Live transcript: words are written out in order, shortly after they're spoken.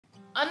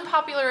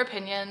Unpopular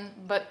opinion,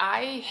 but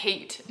I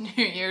hate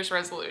New Year's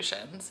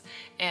resolutions,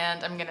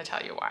 and I'm gonna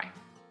tell you why.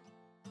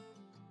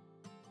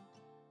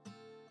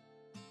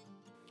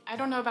 I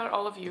don't know about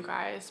all of you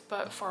guys,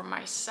 but for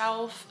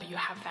myself, you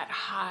have that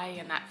high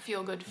and that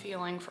feel-good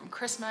feeling from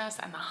Christmas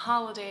and the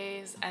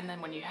holidays, and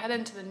then when you head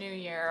into the new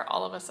year,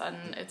 all of a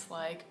sudden it's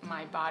like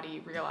my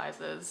body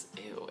realizes,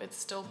 ew, it's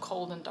still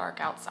cold and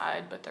dark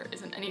outside, but there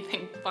isn't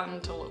anything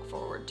fun to look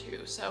forward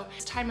to. So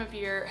this time of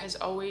year has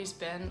always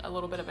been a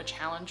little bit of a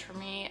challenge for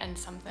me and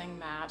something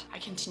that I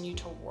continue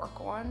to work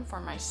on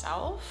for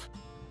myself.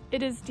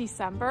 It is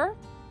December.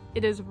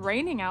 It is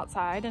raining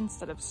outside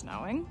instead of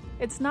snowing.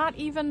 It's not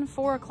even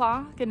 4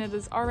 o'clock and it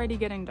is already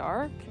getting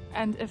dark.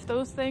 And if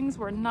those things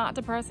were not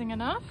depressing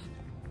enough,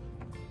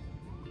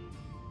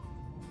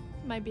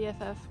 my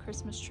BFF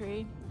Christmas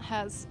tree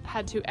has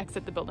had to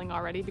exit the building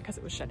already because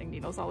it was shedding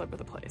needles all over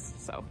the place.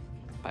 So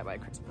bye-bye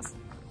Christmas.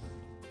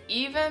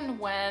 Even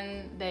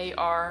when they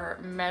are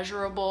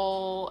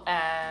measurable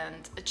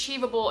and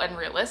achievable and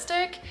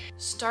realistic,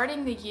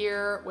 starting the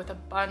year with a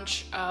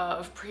bunch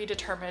of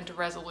predetermined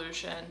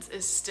resolutions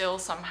is still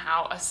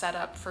somehow a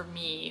setup for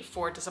me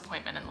for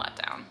disappointment and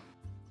letdown.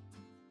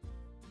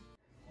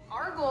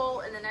 Our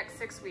goal in the next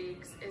 6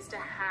 weeks is to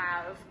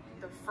have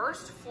the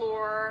first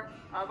floor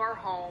of our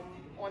home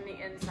on the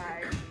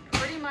inside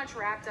pretty much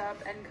wrapped up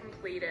and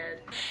completed.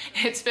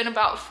 It's been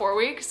about 4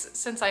 weeks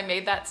since I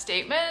made that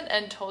statement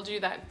and told you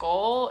that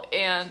goal,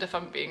 and if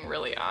I'm being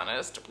really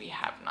honest, we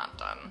have not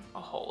done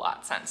a whole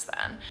lot since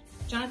then.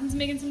 Jonathan's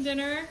making some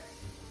dinner.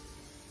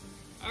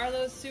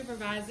 Arlo's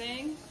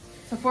supervising.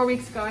 So 4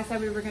 weeks ago I said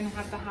we were gonna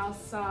have the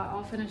house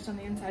all finished on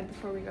the inside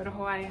before we go to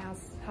Hawaii.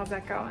 How's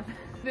that going?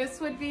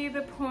 This would be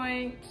the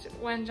point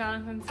when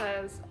Jonathan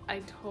says, I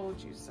told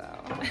you so.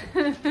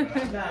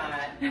 I'm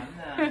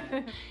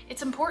not.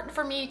 It's important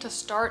for me to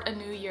start a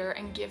new year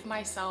and give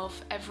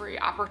myself every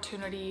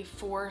opportunity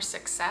for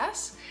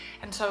success.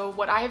 And so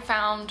what I have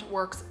found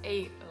works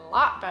a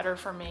lot better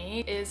for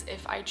me is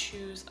if I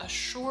choose a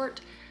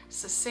short,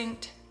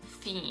 succinct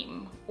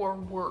theme or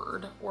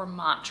word or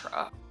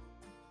mantra.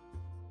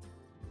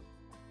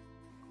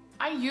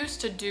 I used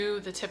to do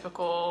the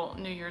typical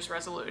New Year's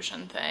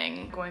resolution thing.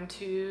 I'm going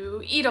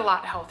to eat a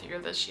lot healthier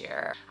this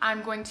year.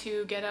 I'm going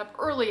to get up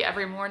early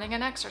every morning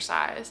and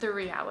exercise. The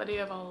reality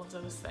of all of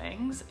those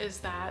things is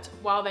that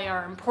while they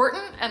are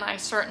important, and I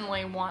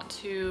certainly want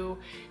to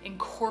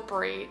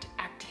incorporate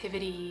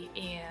activity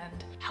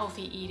and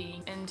healthy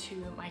eating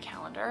into my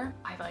calendar,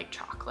 I like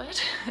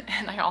chocolate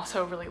and I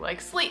also really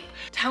like sleep.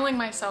 Telling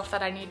myself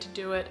that I need to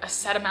do it a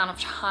set amount of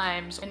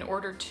times in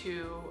order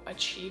to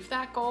achieve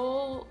that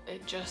goal,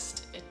 it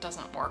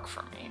doesn't work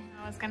for me.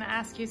 I was gonna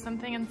ask you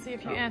something and see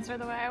if you answer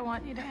the way I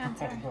want you to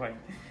answer. Oh boy.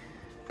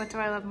 What do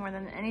I love more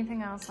than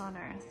anything else on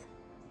earth?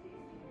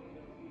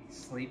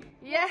 Sleep.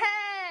 Yes!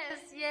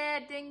 Yeah,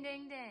 ding,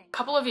 ding, ding. A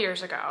couple of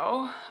years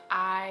ago,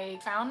 I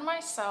found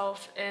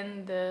myself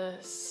in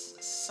this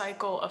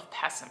cycle of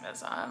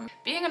pessimism.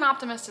 Being an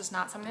optimist is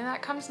not something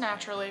that comes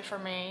naturally for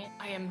me.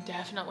 I am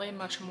definitely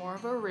much more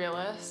of a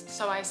realist.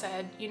 So I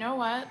said, you know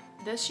what?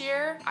 This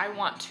year, I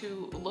want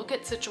to look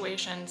at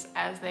situations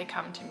as they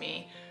come to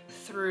me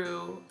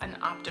through an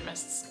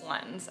optimist's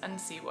lens and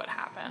see what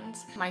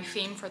happens. My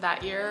theme for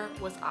that year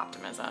was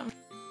optimism.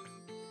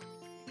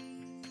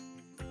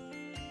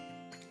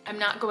 I'm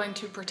not going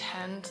to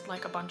pretend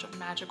like a bunch of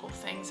magical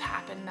things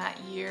happened that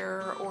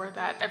year or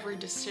that every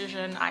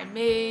decision I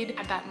made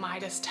had that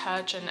Midas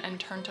touch and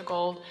turned to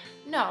gold.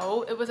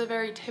 No, it was a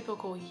very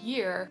typical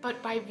year,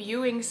 but by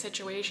viewing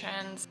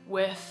situations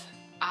with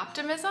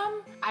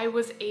optimism, I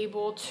was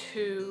able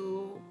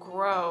to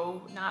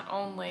grow not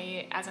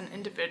only as an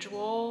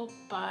individual,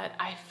 but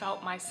I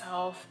felt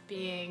myself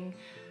being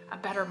a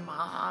better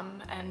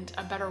mom and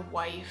a better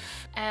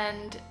wife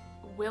and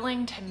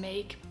willing to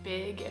make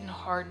big and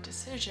hard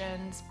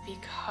decisions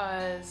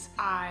because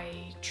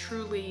I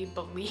truly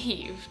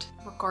believed,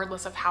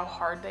 regardless of how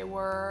hard they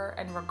were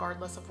and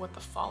regardless of what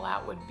the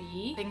fallout would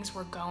be, things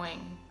were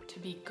going to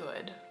be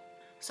good.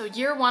 So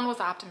year one was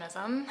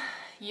optimism.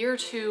 Year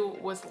two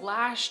was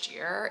last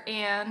year,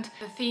 and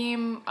the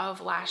theme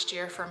of last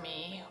year for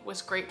me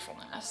was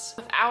gratefulness.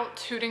 Without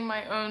tooting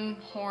my own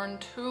horn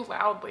too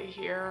loudly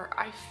here,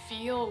 I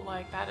feel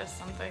like that is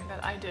something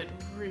that I did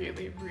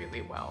really,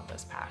 really well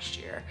this past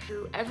year.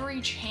 Through every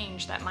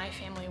change that my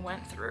family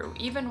went through,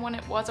 even when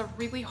it was a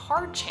really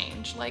hard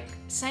change, like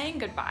saying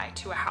goodbye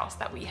to a house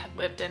that we had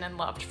lived in and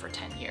loved for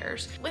 10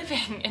 years,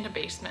 living in a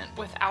basement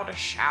without a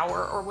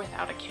shower or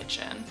without a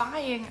kitchen,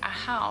 buying a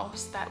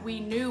house that we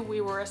knew we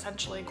were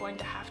essentially going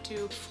to have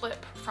to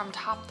flip from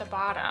top to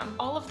bottom.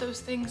 All of those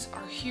things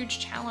are huge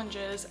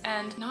challenges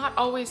and not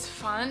always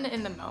fun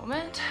in the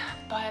moment,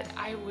 but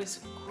I was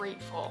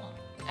grateful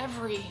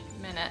every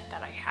minute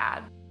that I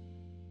had.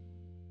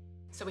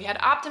 So we had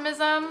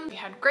optimism, we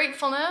had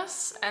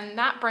gratefulness, and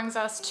that brings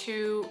us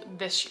to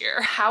this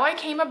year. How I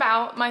came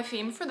about my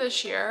theme for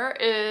this year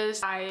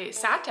is I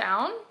sat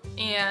down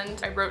and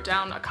I wrote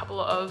down a couple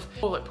of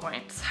bullet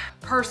points.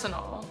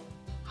 Personal,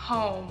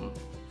 home,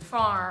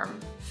 farm,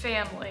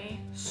 family,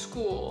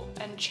 school,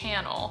 and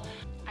channel.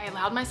 I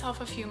allowed myself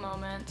a few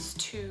moments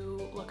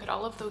to look at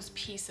all of those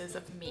pieces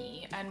of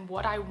me and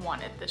what I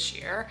wanted this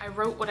year. I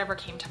wrote whatever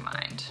came to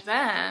mind.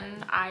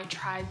 Then I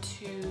tried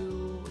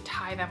to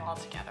tie them all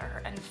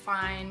together and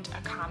find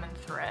a common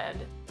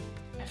thread.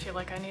 I feel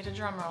like I need a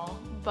drum roll,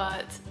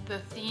 but the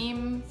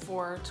theme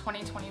for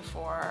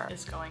 2024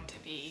 is going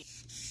to be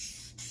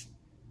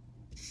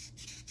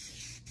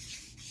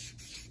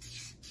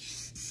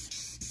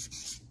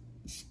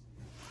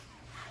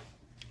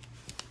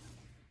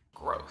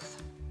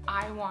growth.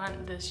 I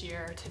want this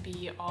year to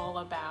be all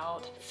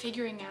about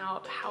figuring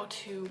out how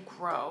to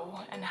grow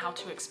and how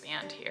to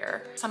expand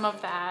here. Some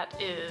of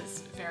that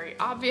is very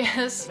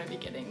obvious, maybe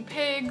getting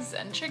pigs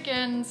and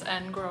chickens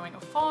and growing a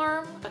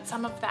farm, but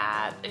some of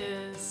that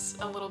is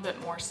a little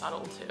bit more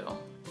subtle too.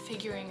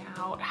 Figuring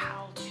out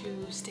how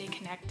to stay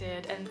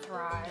connected and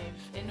thrive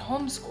in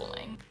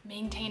homeschooling,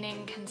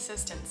 maintaining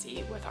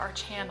consistency with our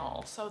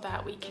channel so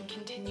that we can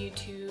continue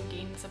to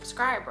gain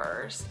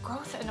subscribers,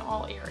 growth in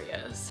all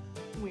areas.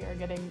 We are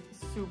getting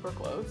super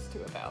close to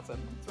 1,000.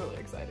 It's really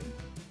exciting.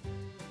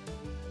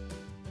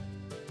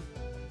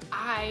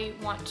 I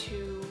want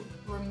to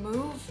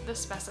remove the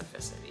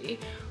specificity,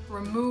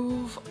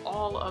 remove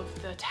all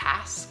of the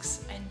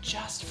tasks, and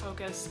just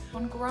focus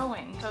on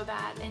growing so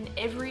that in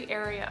every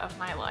area of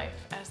my life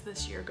as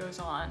this year goes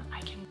on, I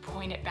can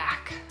point it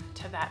back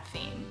to that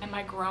theme. Am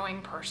I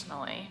growing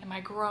personally? Am I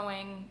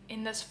growing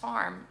in this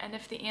farm? And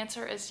if the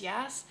answer is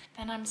yes,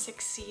 then I'm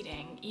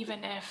succeeding,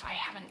 even if I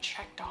haven't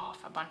checked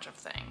off a bunch of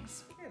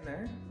things. We're getting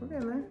there. We're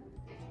getting there.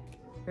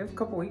 We have a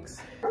couple weeks.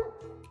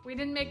 We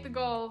didn't make the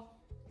goal.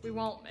 We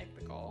won't make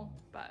the goal,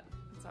 but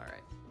it's all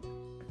right.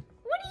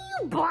 What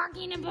are you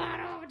barking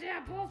about over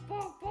there, Poof,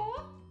 Poof,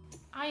 Poof?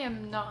 I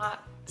am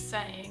not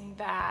saying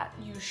that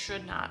you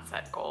should not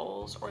set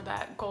goals or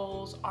that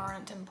goals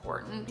aren't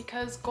important,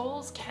 because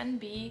goals can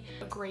be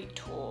a great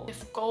tool.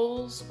 If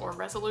goals or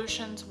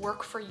resolutions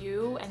work for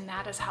you and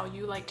that is how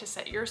you like to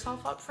set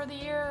yourself up for the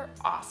year,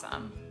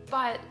 awesome.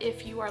 But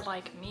if you are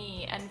like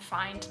me and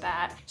find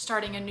that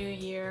starting a new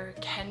year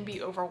can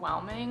be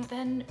overwhelming,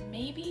 then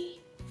maybe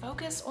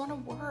focus on a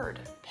word.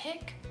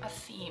 Pick a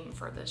theme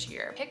for this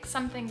year. Pick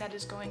something that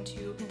is going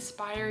to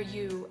inspire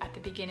you at the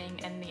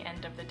beginning and the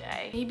end of the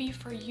day. Maybe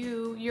for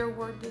you, your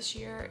word this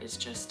year is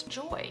just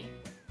joy.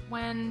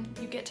 When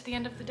you get to the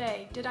end of the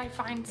day, did I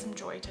find some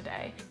joy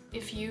today?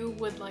 If you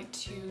would like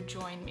to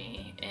join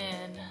me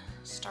in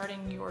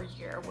starting your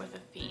year with a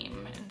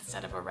theme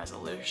instead of a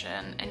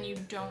resolution and you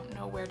don't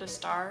know where to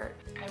start,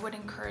 I would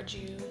encourage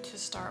you to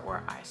start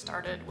where I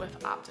started,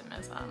 with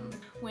optimism.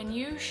 When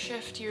you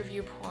shift your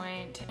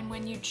viewpoint and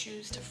when you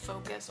choose to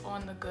focus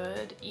on the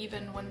good,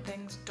 even when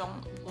things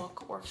don't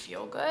look or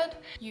feel good,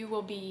 you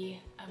will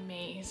be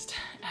amazed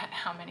at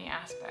how many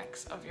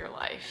aspects of your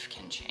life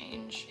can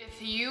change.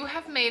 If you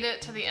have made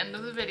it to the end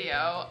of the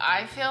video,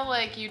 I feel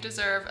like you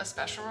deserve a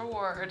special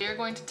reward. We are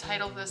going to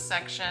title this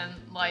section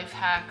Life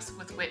Hacks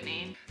with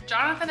Whitney.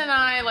 Jonathan and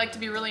I like to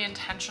be really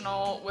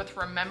intentional with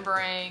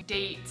remembering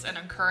dates and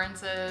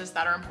occurrences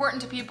that are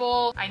important to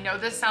people. I know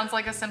this sounds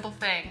like a simple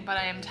thing, but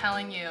I am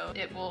telling you,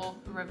 it will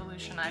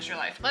revolutionize your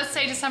life. Let's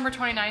say December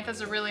 29th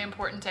is a really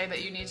important day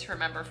that you need to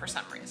remember for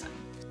some reason.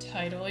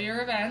 Title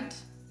your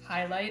event.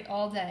 Highlight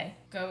all day.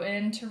 Go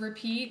in to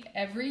repeat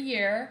every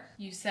year.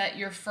 You set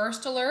your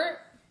first alert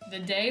the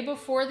day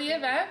before the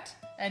event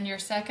and your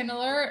second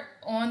alert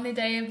on the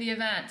day of the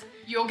event.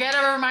 You'll get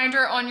a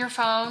reminder on your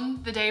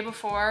phone the day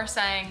before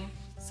saying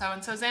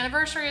so-and-so's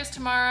anniversary is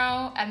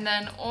tomorrow, and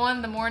then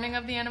on the morning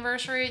of the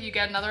anniversary, you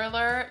get another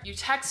alert. You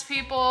text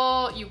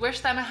people, you wish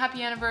them a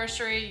happy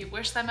anniversary, you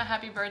wish them a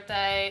happy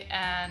birthday,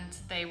 and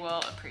they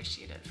will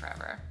appreciate it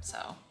forever.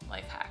 So,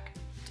 life hack,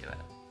 do it.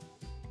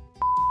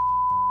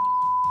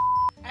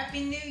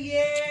 Happy New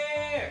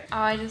Year! Oh,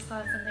 I just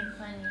thought of something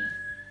funny.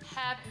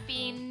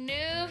 Happy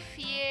New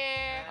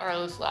Year!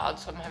 Arlo's loud,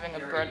 so I'm having a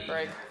bread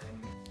break.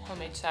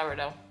 Homemade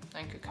sourdough.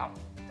 Thank you, Cal.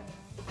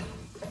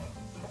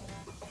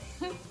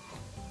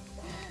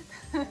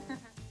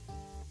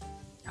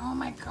 Oh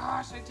my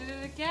gosh, I did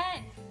it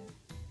again.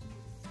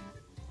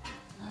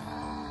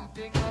 Oh,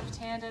 big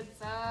left-handed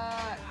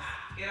sucks.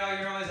 Get all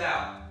your noise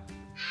out.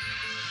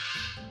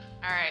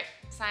 All right,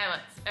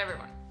 silence,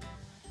 everyone.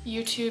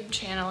 YouTube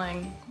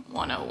channeling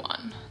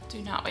 101.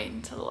 Do not wait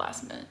until the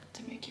last minute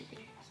to make your videos.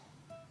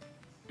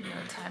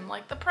 No time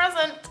like the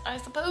present, I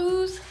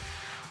suppose.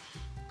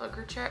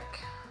 Booger check.